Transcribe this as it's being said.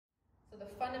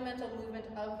fundamental movement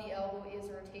of the elbow is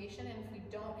rotation, and if we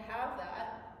don't have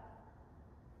that,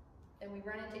 then we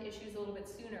run into issues a little bit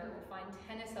sooner. We'll find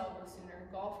tennis elbow sooner,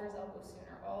 golfer's elbow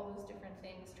sooner, all those different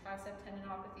things, tricep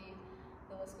tendinopathy,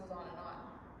 the list goes on and on.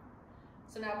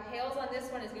 So now pails on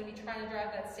this one is going to be trying to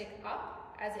drive that stick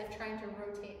up as if trying to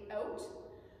rotate out.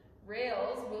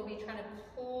 Rails will be trying to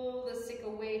pull the stick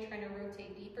away, trying to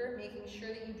rotate deeper, making sure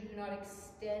that you do not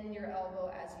extend your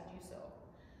elbow as you do so.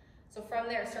 So from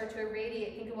there, start to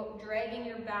irradiate. Think about dragging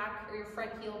your back or your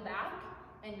front heel back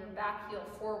and your back heel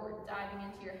forward, diving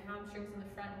into your hamstrings in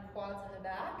the front and quads in the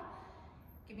back.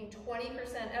 Giving 20%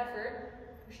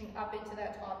 effort, pushing up into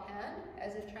that top hand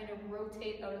as if trying to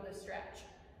rotate out of the stretch.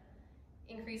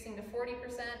 Increasing to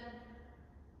 40%,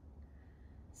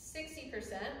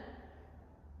 60%,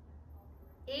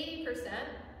 80%,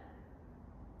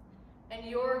 and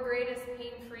your greatest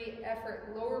pain-free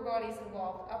effort. Lower body's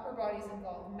involved, upper body's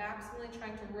involved, maximally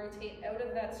trying to rotate out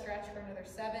of that stretch for another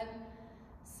 7,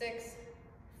 6,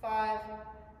 5,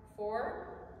 4,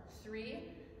 3,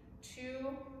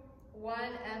 2, 1,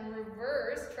 and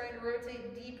reverse, trying to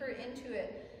rotate deeper into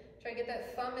it. Try to get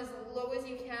that thumb as low as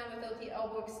you can without the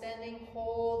elbow extending.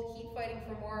 Hold, keep fighting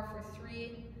for more for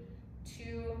 3,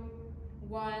 2,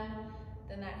 1.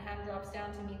 Then that hand drops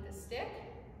down to meet the stick.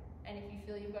 And if you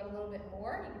feel you've got a little bit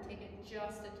more, you can take it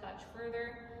just a touch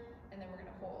further, and then we're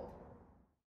going to hold.